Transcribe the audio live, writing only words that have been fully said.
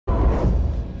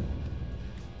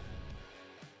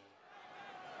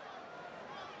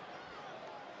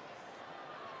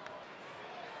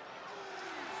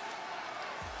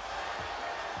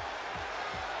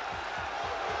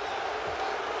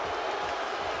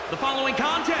The following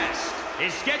contest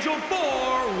is scheduled for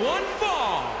one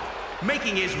fall.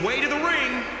 Making his way to the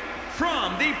ring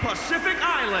from the Pacific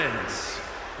Islands,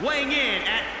 weighing in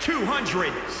at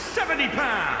 270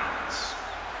 pounds,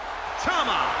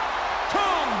 Tama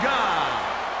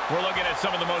Tonga. We're looking at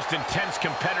some of the most intense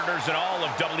competitors in all of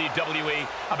WWE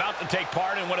about to take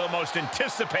part in one of the most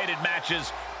anticipated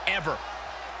matches ever.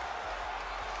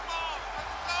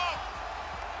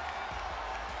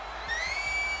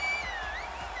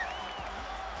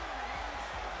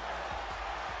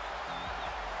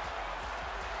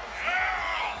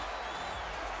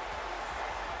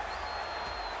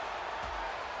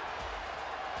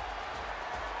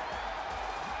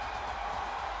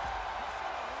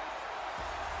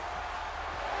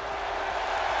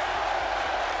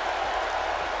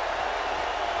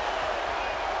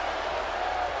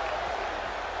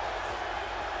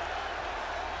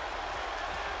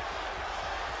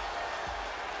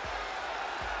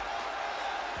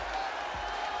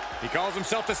 He calls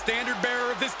himself the standard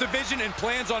bearer of this division and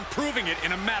plans on proving it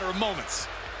in a matter of moments.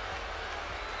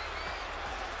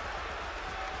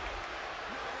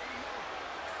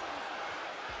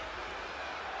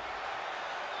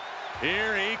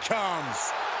 Here he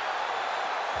comes.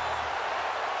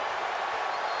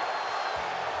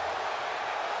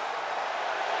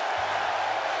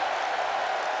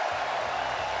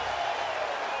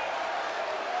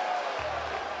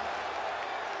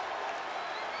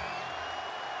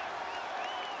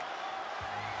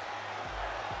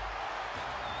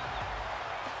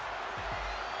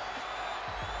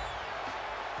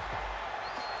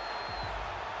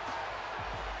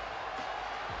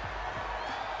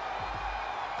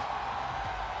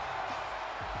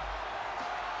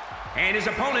 And his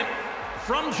opponent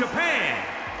from Japan,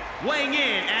 weighing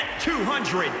in at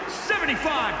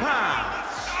 275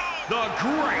 pounds, the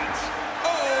Great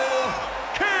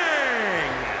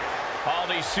King. All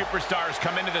these superstars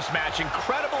come into this match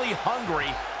incredibly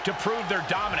hungry to prove their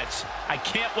dominance. I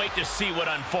can't wait to see what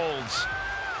unfolds.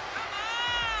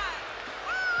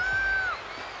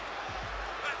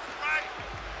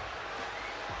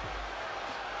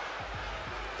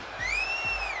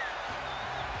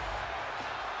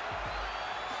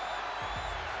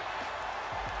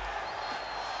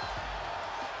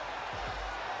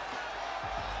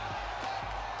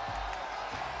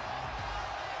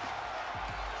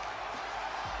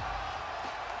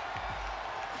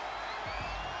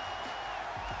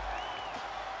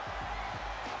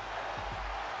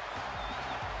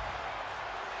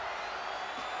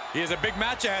 He has a big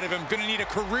match ahead of him. Going to need a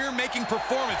career-making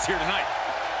performance here tonight.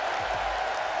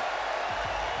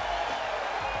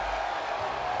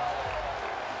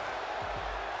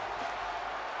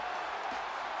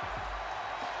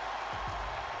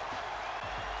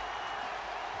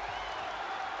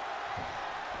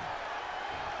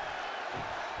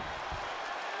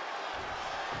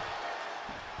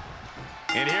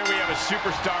 And here we have a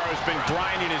superstar who's been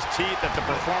grinding his teeth at the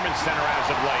Performance Center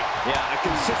as of late. Yeah, a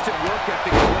consistent work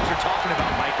ethic is what you're talking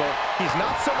about, Michael. He's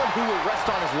not someone who will rest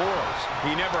on his laurels.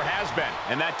 He never has been,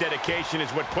 and that dedication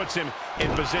is what puts him in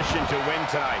position to win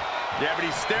tonight. Yeah, but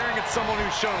he's staring at someone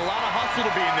who's shown a lot of hustle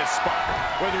to be in this spot.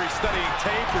 Whether he's studying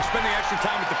tape or spending extra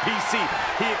time at the PC,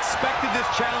 he expected this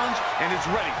challenge and is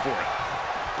ready for it.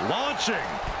 Launching.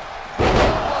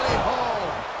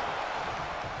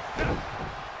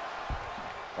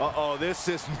 Uh-oh, this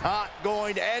is not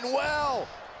going to end well.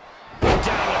 Down with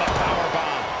a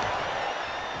powerbomb.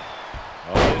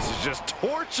 Oh, this is just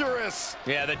torturous.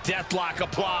 Yeah, the deathlock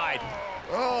applied.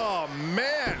 Oh,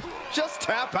 man. Just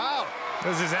tap out.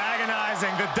 This is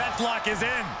agonizing. The deathlock is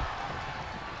in.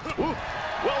 Ooh,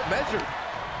 well measured.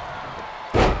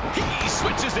 He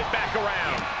switches it back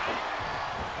around.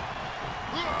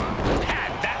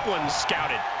 Had that one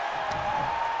scouted.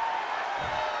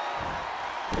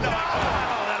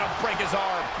 Break his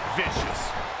arm.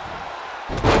 Vicious.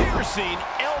 Piercing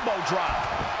elbow drop.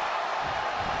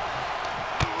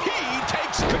 He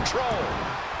takes control.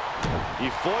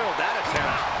 He foiled that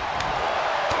attempt.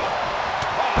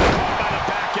 Oh, caught by the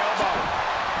back elbow.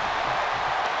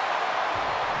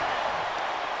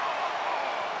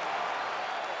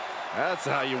 That's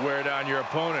how you wear down your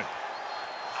opponent.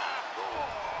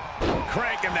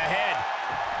 Crank in the head.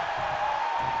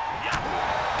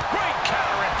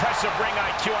 Impressive ring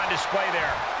IQ on display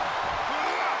there.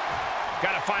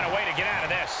 Got to find a way to get out of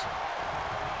this.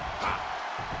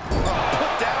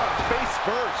 Put down face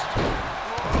first.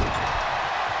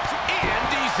 And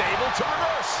he's able to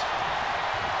reverse.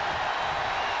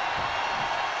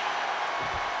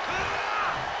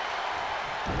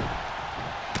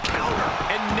 Counter.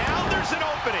 And now there's an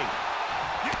opening.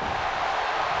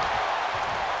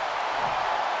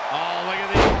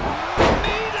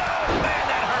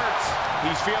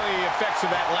 feeling the effects of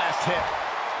that last hit.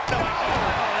 Oh,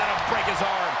 that'll break his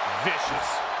arm. Vicious.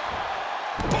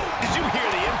 Boom, did you hear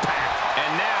the impact?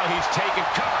 And now he's taking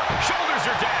cover. Shoulders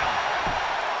are down.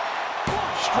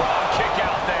 Strong kick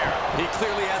out there. He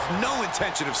clearly has no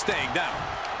intention of staying down.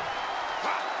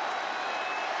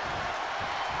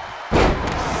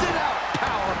 Sit out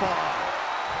powerbomb.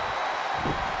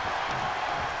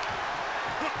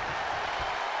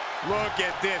 Look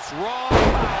at this raw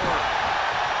power.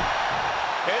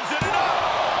 Is it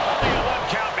enough? Only a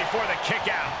 1 count before the kick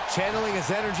out. Channeling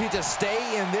his energy to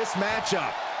stay in this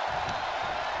matchup.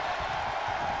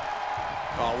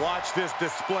 Oh, watch this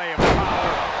display of power.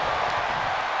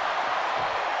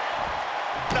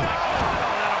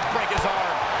 That'll break his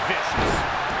arm. Vicious.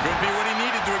 Could be what he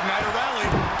needed to ignite a rally.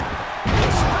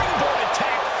 The springboard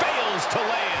attack fails to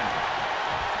land.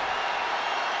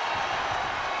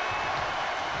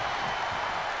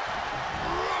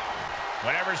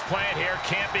 Whatever's playing here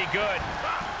can't be good.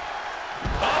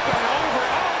 Up and over,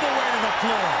 all the way to the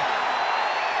floor.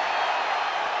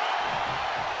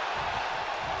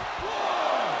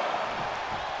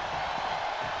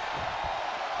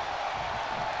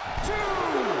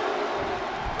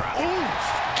 Oof,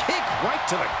 kick right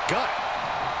to the gut.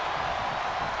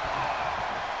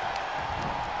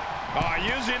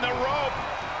 Using the rope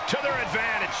to their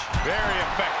advantage. Very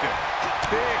effective.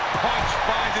 Big punch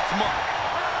finds its mark.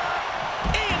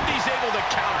 And he's able to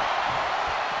counter.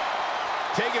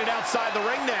 Taking it outside the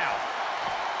ring now.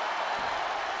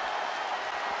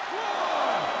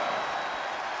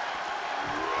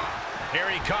 Here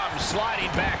he comes,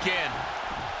 sliding back in.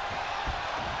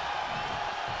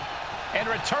 And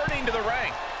returning to the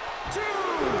ring.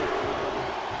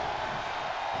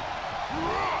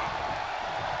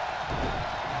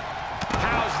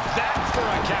 How's that for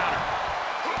a counter?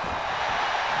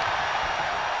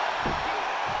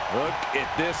 Look at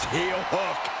this heel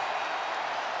hook.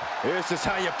 This is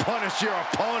how you punish your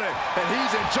opponent, and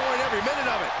he's enjoying every minute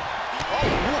of it. Oh,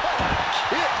 what a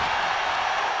kick.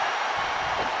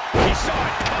 He saw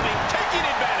it coming, taking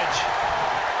advantage.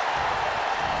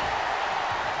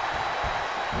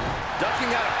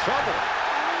 Ducking out of trouble.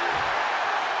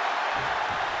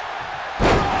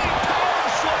 Power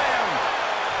slam.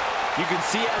 You can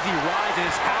see as he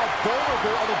rises how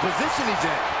vulnerable of a position he's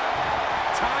in.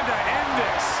 Time to end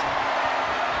this.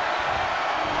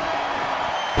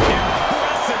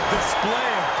 Impressive display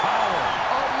of power.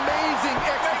 Amazing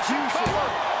execution.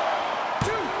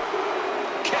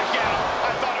 Kick out.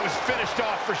 I thought it was finished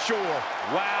off for sure.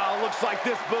 Wow, looks like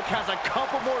this book has a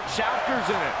couple more chapters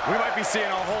in it. We might be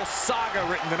seeing a whole saga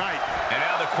written tonight. And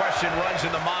now the question runs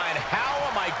in the mind, how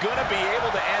am I going to be able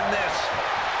to end this?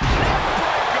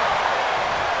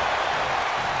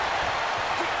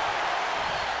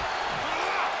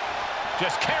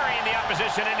 Just carrying the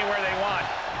opposition anywhere they want.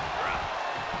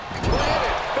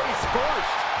 Planted face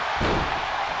first.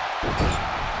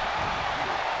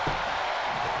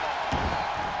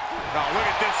 Now look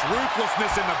at this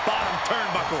ruthlessness in the bottom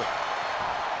turnbuckle.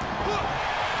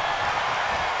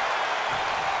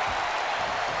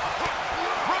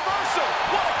 Reversal!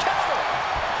 What a counter!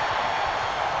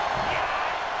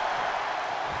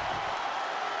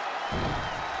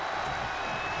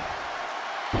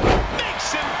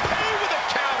 Makes him pay with a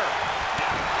counter.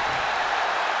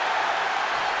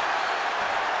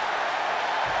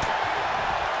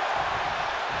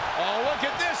 Oh, look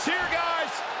at this here,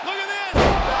 guys. Look at this.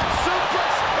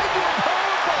 Suplex into a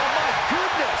powerbomb. My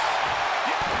goodness.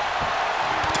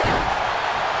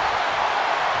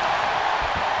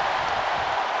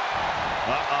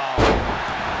 Uh-oh.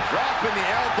 Dropping the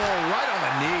elbow right on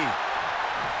the knee.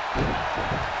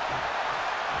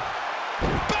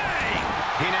 Bang!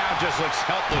 He now just looks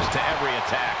helpless to every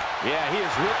attack. Yeah, he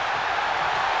is real.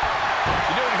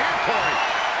 You doing here, Corey?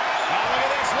 Oh, look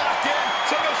at this, locked in.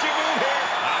 So does she move here?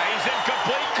 He's in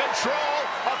complete control.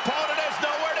 Opponent has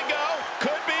nowhere to go.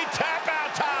 Could be tap out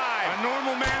time. A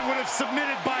normal man would have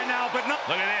submitted by now, but no.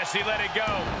 Look at this, he let it go.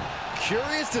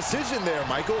 Curious decision there,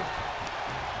 Michael.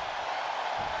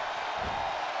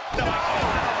 No,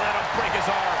 that'll break his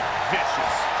arm.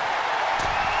 Vicious.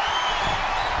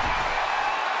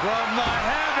 From the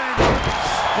heavens,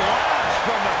 splash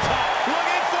from the top.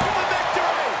 Looking for the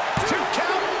victory. 2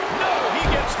 count. No, he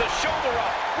gets the shoulder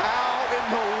up. How in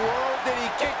the world did he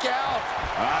kick out?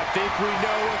 I think we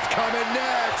know what's coming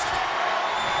next.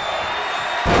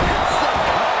 It's the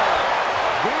cover.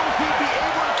 Will he be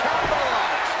able to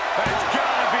capitalize? That's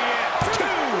gotta be it. 2.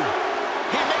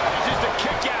 He manages to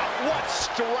kick out. What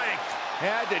strength.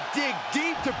 Had to dig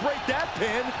deep to break that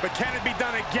pin. But can it be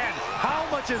done again? How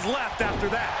much is left after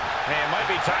that? Hey, it might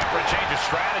be time for a change of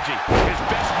strategy. His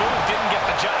best move didn't get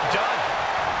the job done.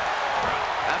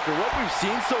 after what we've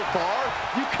seen so far,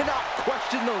 you cannot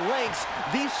question the lengths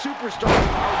these superstars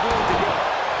are willing to go.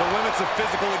 The limits of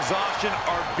physical exhaustion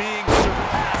are being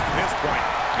surpassed at this point.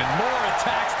 And more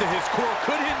attacks to his core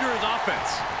could hinder his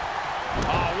offense.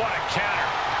 Oh, what a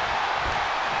counter.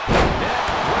 Neck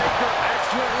breaker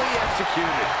excellently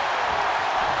executed.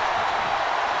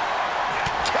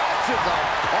 Catches a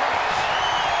punch.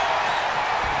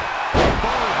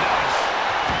 Oh, nice.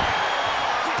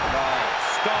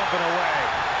 Stomping away.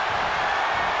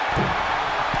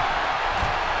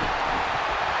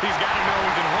 He's got to know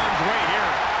he's in harm's way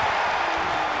here.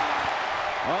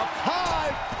 Up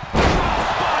high.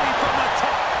 Crossbody from the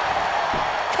top.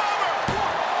 Cover.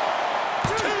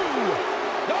 2.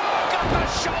 Oh, got the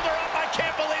shoulder up. I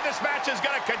can't believe this match is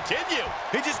going to continue.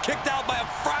 He just kicked out by a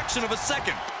fraction of a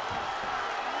second.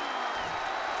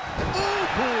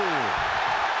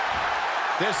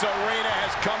 This arena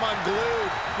has come unglued.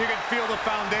 You can feel the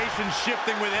foundation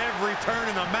shifting with every turn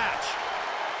in the match.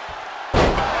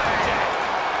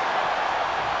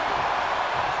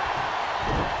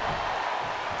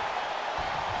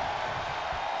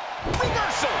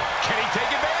 Reversal. Can he take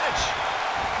advantage?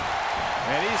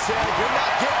 And he said, "You're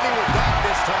not getting me with that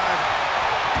this time."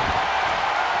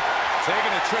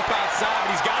 Taking a trip outside,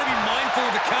 but he's got to be mindful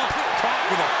of the count. Caught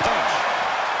with a punch.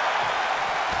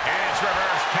 And it's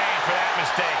reverse pain for that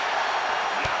mistake.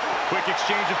 Quick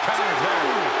exchange of counters there.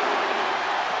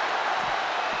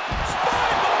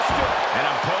 Spinebuster. An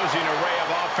imposing array of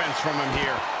offense from him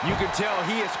here. You can tell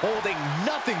he is holding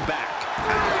nothing back.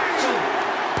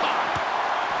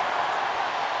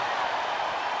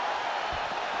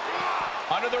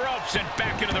 Under the ropes and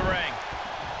back into the ring.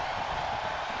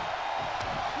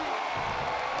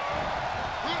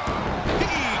 He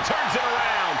turns it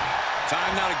around.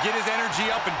 Time now to get his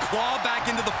energy up and claw back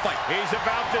into the fight. He's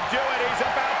about to do it. He's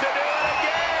about to do it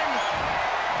again.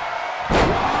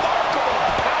 Remarkable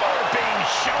power being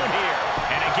shown here.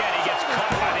 And again, he gets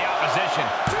caught by the opposition.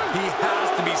 He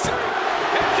has to be serious.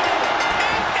 It's over.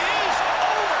 It is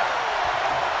over.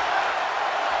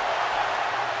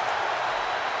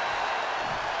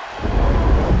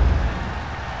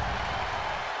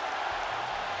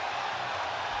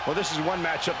 Well, this is one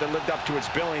matchup that lived up to its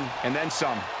billing, and then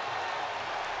some.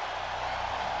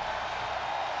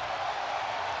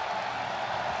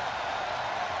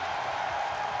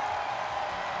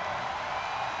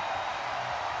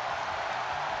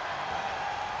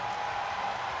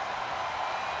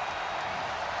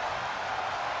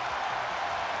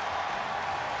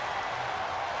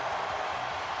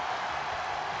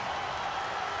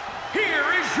 Here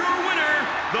is your winner,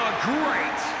 the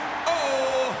Great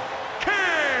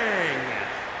King.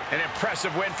 An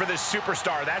impressive win for this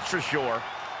superstar, that's for sure.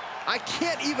 I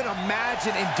can't even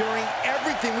imagine enduring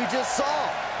everything we just saw.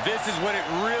 This is what it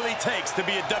really takes to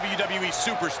be a WWE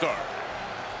superstar.